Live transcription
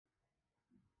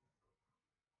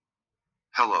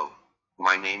Hello,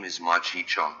 my name is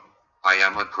Zhichao. I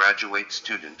am a graduate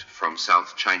student from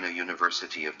South China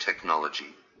University of Technology.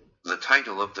 The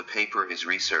title of the paper is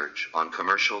Research on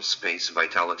Commercial Space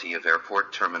Vitality of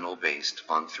Airport Terminal based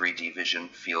on 3D Vision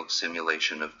Field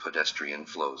Simulation of Pedestrian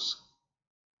Flows.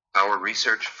 Our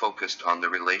research focused on the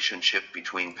relationship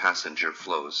between passenger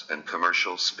flows and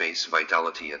commercial space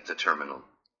vitality at the terminal.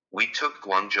 We took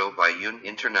Guangzhou Baiyun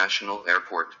International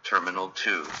Airport Terminal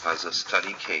 2 as a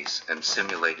study case and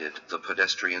simulated the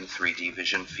pedestrian 3D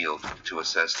vision field to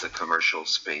assess the commercial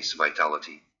space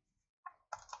vitality.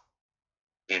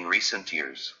 In recent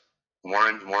years, more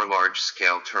and more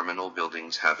large-scale terminal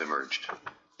buildings have emerged.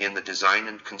 In the design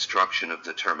and construction of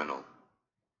the terminal,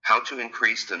 how to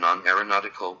increase the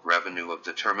non-aeronautical revenue of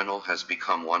the terminal has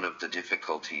become one of the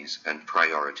difficulties and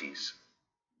priorities.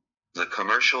 The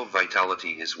commercial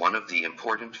vitality is one of the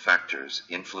important factors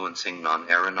influencing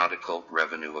non-aeronautical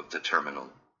revenue of the terminal.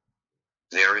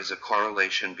 There is a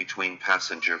correlation between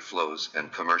passenger flows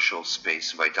and commercial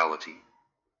space vitality.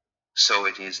 So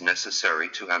it is necessary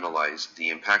to analyze the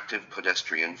impact of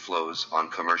pedestrian flows on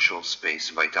commercial space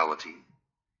vitality.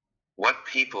 What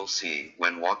people see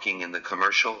when walking in the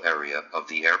commercial area of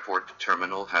the airport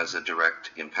terminal has a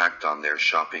direct impact on their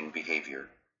shopping behavior.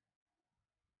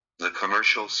 The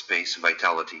commercial space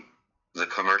vitality, the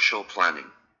commercial planning,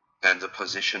 and the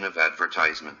position of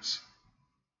advertisements.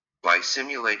 By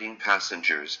simulating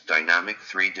passengers' dynamic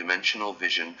three-dimensional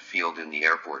vision field in the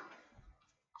airport,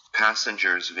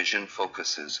 passengers' vision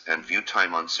focuses and view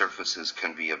time on surfaces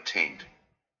can be obtained,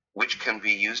 which can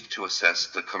be used to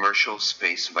assess the commercial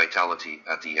space vitality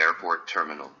at the airport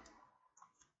terminal.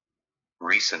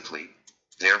 Recently,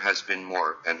 there has been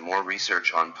more and more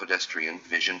research on pedestrian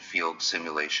vision field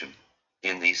simulation.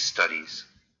 In these studies,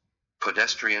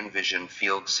 pedestrian vision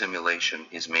field simulation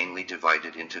is mainly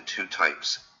divided into two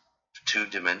types: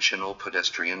 two-dimensional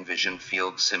pedestrian vision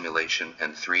field simulation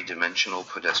and three-dimensional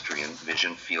pedestrian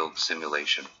vision field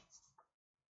simulation.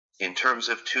 In terms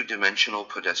of two-dimensional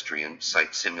pedestrian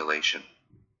site simulation,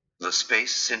 the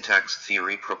space syntax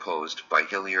theory proposed by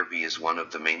Hilliard is one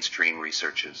of the mainstream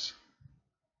researches.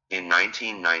 In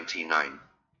 1999,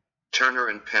 Turner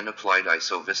and Penn applied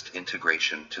isovist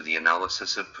integration to the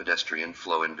analysis of pedestrian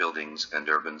flow in buildings and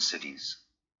urban cities.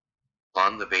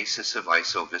 On the basis of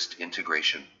isovist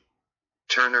integration,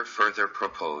 Turner further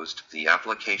proposed the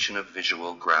application of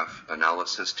visual graph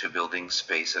analysis to building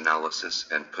space analysis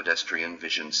and pedestrian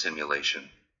vision simulation.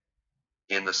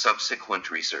 In the subsequent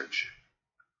research,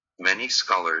 many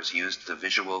scholars used the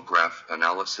visual graph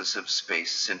analysis of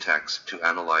space syntax to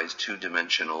analyze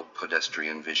two-dimensional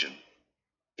pedestrian vision.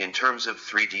 In terms of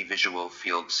 3D visual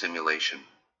field simulation,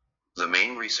 the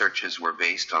main researches were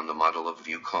based on the model of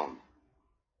view cone.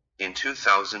 In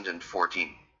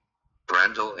 2014,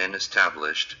 Brandl N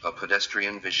established a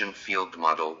pedestrian vision field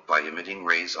model by emitting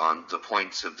rays on the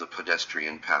points of the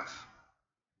pedestrian path.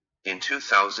 In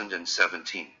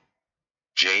 2017,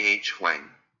 J.H. Huang,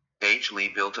 H. Lee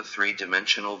built a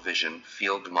three-dimensional vision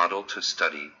field model to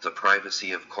study the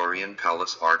privacy of Korean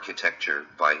palace architecture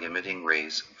by emitting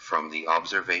rays from the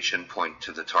observation point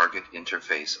to the target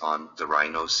interface on the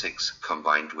Rhino 6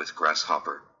 combined with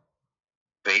Grasshopper.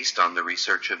 Based on the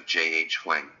research of J.H.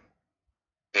 Huang,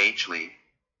 H. Lee,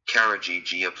 Karaji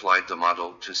G applied the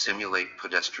model to simulate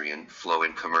pedestrian flow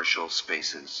in commercial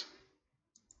spaces.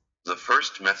 The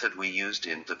first method we used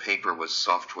in the paper was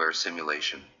software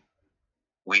simulation.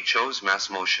 We chose mass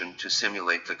motion to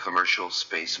simulate the commercial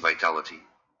space vitality.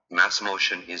 Mass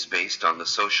motion is based on the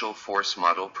social force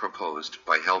model proposed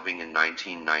by Helbing in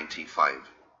 1995.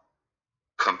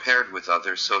 Compared with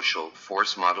other social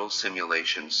force model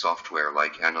simulation software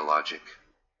like Analogic,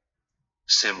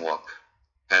 SimWalk,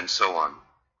 and so on,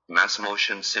 mass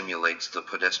motion simulates the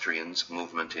pedestrian's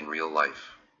movement in real life.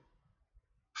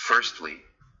 Firstly,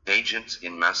 agents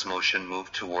in mass motion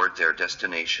move toward their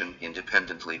destination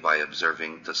independently by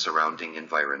observing the surrounding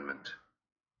environment.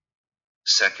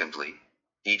 Secondly,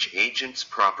 each agent's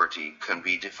property can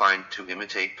be defined to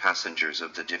imitate passengers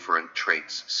of the different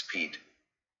traits: speed,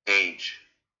 age,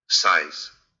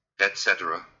 size,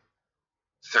 etc.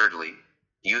 Thirdly,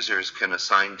 users can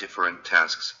assign different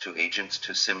tasks to agents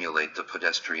to simulate the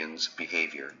pedestrian's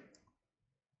behavior.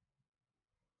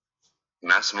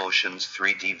 Mass motion's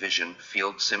 3D vision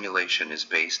field simulation is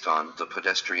based on the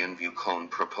pedestrian view cone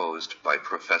proposed by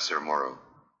Professor Morrow.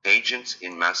 Agents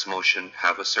in mass motion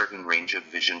have a certain range of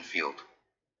vision field.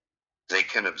 They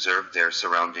can observe their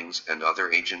surroundings and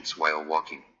other agents while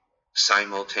walking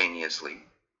simultaneously.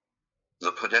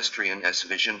 The pedestrian's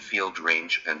vision field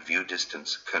range and view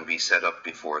distance can be set up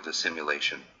before the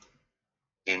simulation.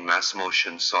 In mass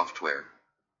motion software,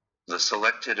 The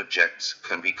selected objects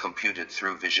can be computed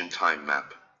through Vision Time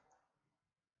Map.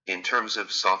 In terms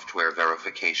of software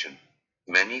verification,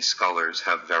 many scholars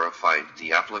have verified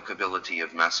the applicability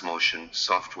of mass motion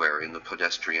software in the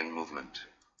pedestrian movement.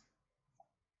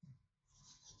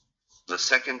 The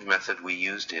second method we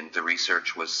used in the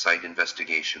research was site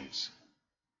investigations.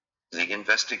 The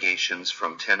investigations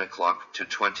from 10 o'clock to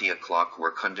 20 o'clock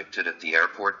were conducted at the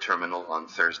airport terminal on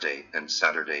Thursday and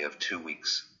Saturday of 2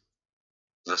 weeks.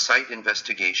 The site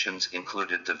investigations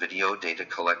included the video data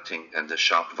collecting and the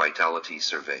shop vitality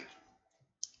survey.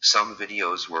 Some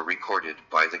videos were recorded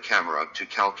by the camera to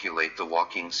calculate the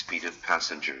walking speed of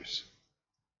passengers.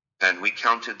 And we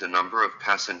counted the number of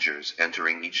passengers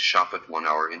entering each shop at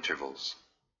 1-hour intervals.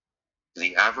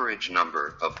 The average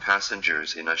number of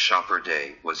passengers in a shop per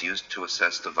day was used to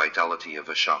assess the vitality of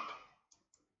a shop.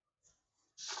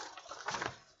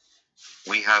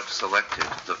 We have selected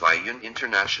the Baiyun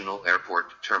International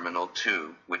Airport Terminal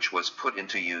 2, which was put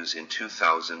into use in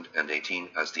 2018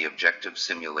 as the objective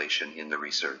simulation in the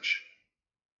research.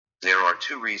 There are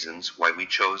 2 reasons why we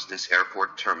chose this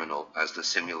airport terminal as the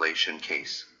simulation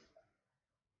case.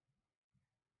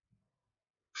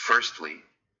 Firstly,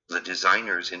 the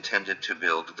designers intended to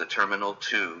build the Terminal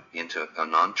 2 into a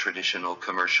non-traditional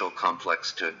commercial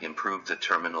complex to improve the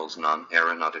terminal's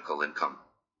non-aeronautical income.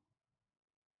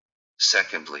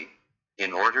 Secondly,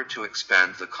 in order to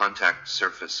expand the contact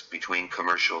surface between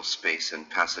commercial space and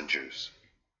passengers,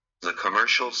 the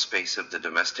commercial space of the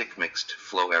domestic mixed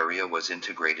flow area was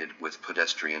integrated with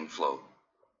pedestrian flow.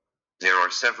 There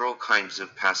are several kinds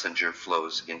of passenger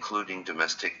flows, including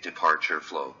domestic departure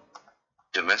flow,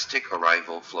 domestic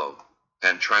arrival flow,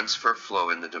 and transfer flow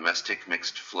in the domestic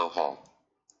mixed flow hall.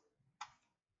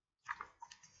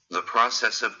 The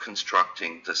process of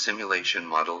constructing the simulation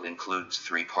model includes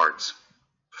 3 parts.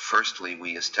 Firstly,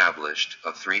 we established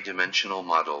a 3-dimensional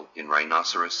model in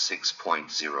Rhinoceros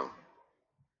 6.0.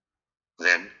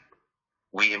 Then,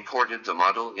 we imported the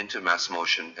model into mass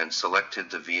motion and selected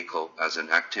the vehicle as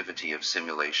an activity of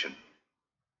simulation.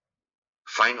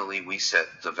 Finally, we set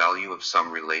the value of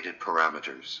some related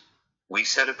parameters. We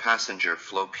set a passenger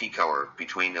flow peak hour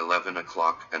between 11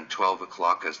 o'clock and 12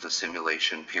 o'clock as the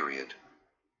simulation period.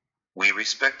 We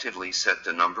respectively set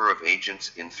the number of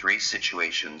agents in 3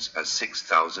 situations as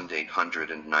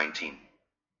 6,819,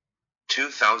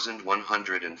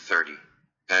 2,130,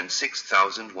 and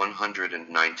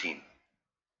 6,119.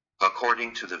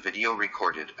 According to the video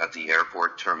recorded at the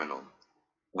airport terminal,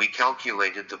 we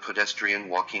calculated the pedestrian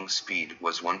walking speed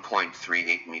was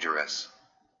 1.38 meters.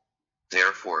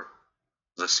 Therefore,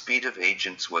 the speed of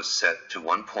agents was set to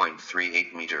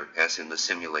 1.38 meters in the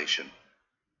simulation.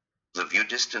 The view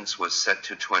distance was set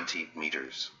to 20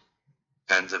 meters,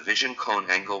 and the vision cone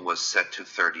angle was set to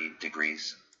 30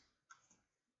 degrees.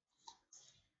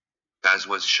 As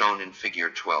was shown in figure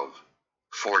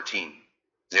 12.14,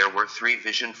 there were 3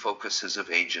 vision focuses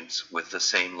of agents with the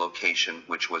same location,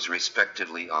 which was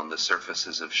respectively on the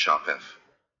surfaces of shop F,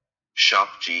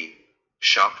 shop G,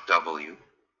 shop W.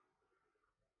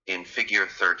 In figure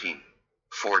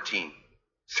 13.14,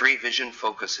 3 vision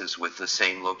focuses with the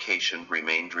same location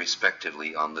remained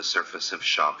respectively on the surface of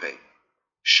shop A,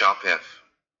 shop F,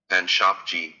 and shop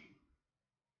G.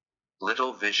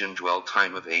 Little vision dwell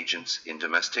time of agents in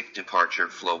domestic departure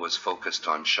flow was focused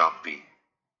on shop B,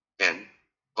 N,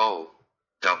 O,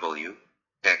 W,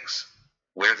 X,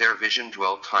 where their vision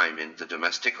dwell time in the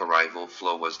domestic arrival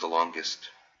flow was the longest.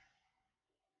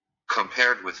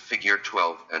 Compared with figure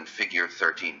 12 and figure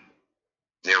 13,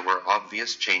 there were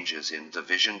obvious changes in the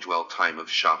vision dwell time of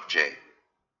shop J,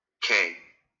 K,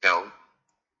 L.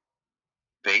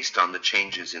 Based on the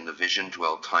changes in the vision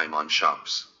dwell time on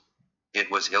shops, it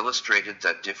was illustrated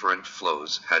that different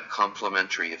flows had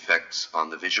complementary effects on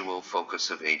the visual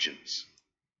focus of agents.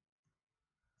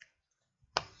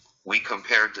 We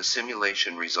compared the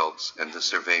simulation results and the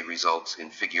survey results in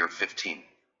figure 15.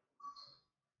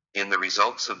 In the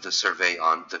results of the survey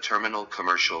on the terminal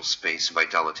commercial space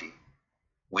vitality,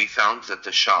 we found that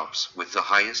the shops with the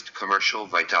highest commercial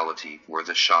vitality were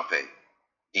the shop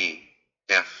A, E,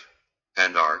 F,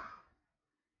 and R.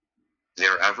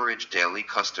 Their average daily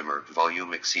customer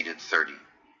volume exceeded 30.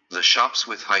 The shops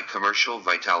with high commercial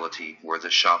vitality were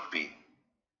the shop B,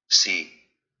 C,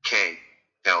 K,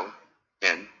 L,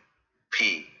 N,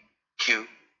 P, Q.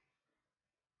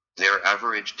 Their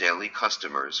average daily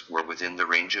customers were within the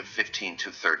range of 15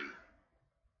 to 30.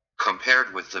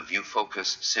 Compared with the view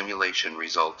focus simulation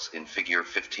results in figure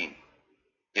 15,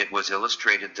 it was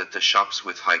illustrated that the shops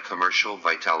with high commercial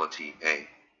vitality A,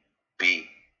 B,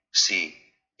 C,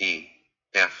 E,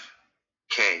 F,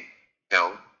 K,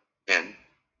 L, N,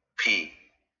 P,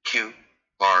 Q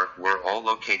were all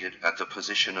located at the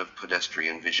position of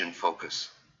pedestrian vision focus.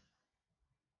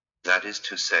 That is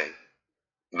to say,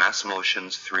 mass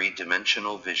motion's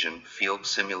three-dimensional vision field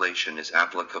simulation is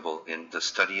applicable in the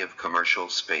study of commercial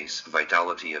space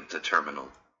vitality of the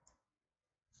terminal.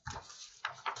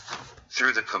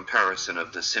 Through the comparison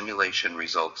of the simulation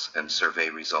results and survey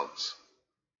results,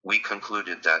 we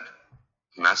concluded that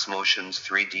mass motion's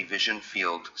 3D vision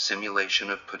field simulation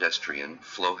of pedestrian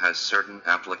flow has certain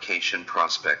application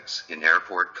prospects in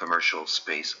airport commercial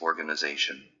space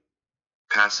organization,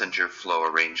 passenger flow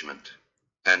arrangement,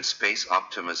 and space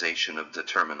optimization of the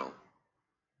terminal.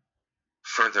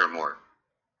 Furthermore,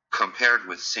 compared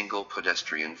with single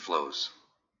pedestrian flows,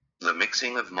 the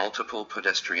mixing of multiple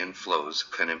pedestrian flows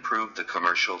can improve the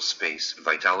commercial space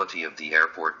vitality of the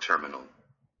airport terminal.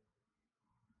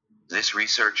 This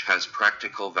research has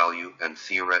practical value and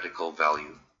theoretical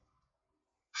value.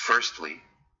 Firstly,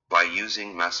 by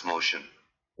using mass motion,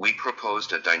 we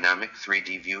proposed a dynamic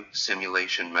 3D view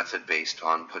simulation method based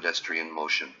on pedestrian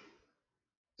motion.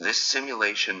 This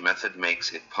simulation method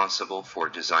makes it possible for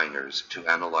designers to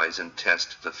analyze and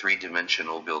test the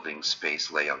three-dimensional building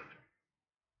space layout,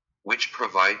 which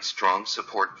provides strong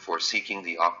support for seeking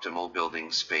the optimal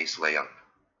building space layout.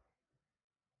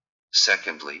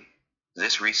 Secondly,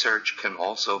 this research can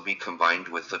also be combined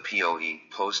with the POE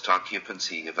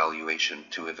post-occupancy evaluation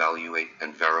to evaluate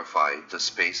and verify the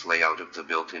space layout of the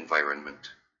built environment,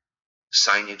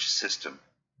 signage system,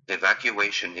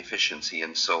 evacuation efficiency,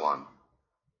 and so on.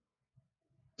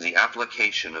 The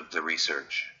application of the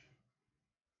research.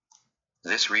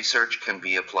 This research can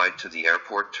be applied to the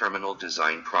airport terminal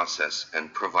design process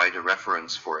and provide a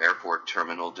reference for airport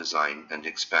terminal design and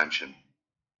expansion.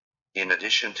 In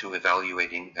addition to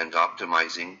evaluating and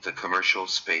optimizing the commercial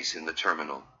space in the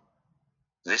terminal,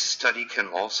 this study can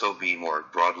also be more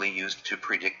broadly used to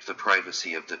predict the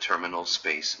privacy of the terminal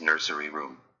space, nursery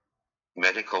room,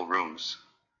 medical rooms,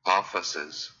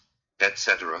 offices,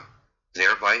 etc.,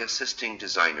 thereby assisting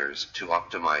designers to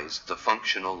optimize the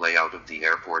functional layout of the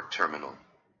airport terminal.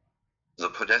 The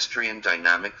pedestrian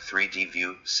dynamic 3D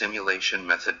view simulation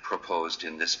method proposed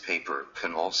in this paper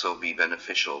can also be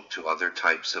beneficial to other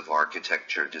types of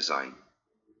architecture design,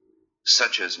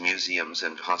 such as museums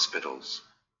and hospitals.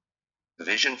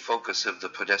 Vision focus of the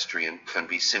pedestrian can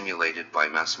be simulated by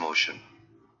mass motion,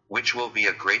 which will be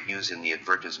a great use in the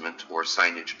advertisement or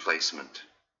signage placement.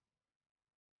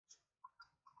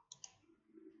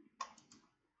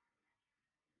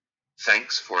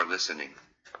 Thanks for listening.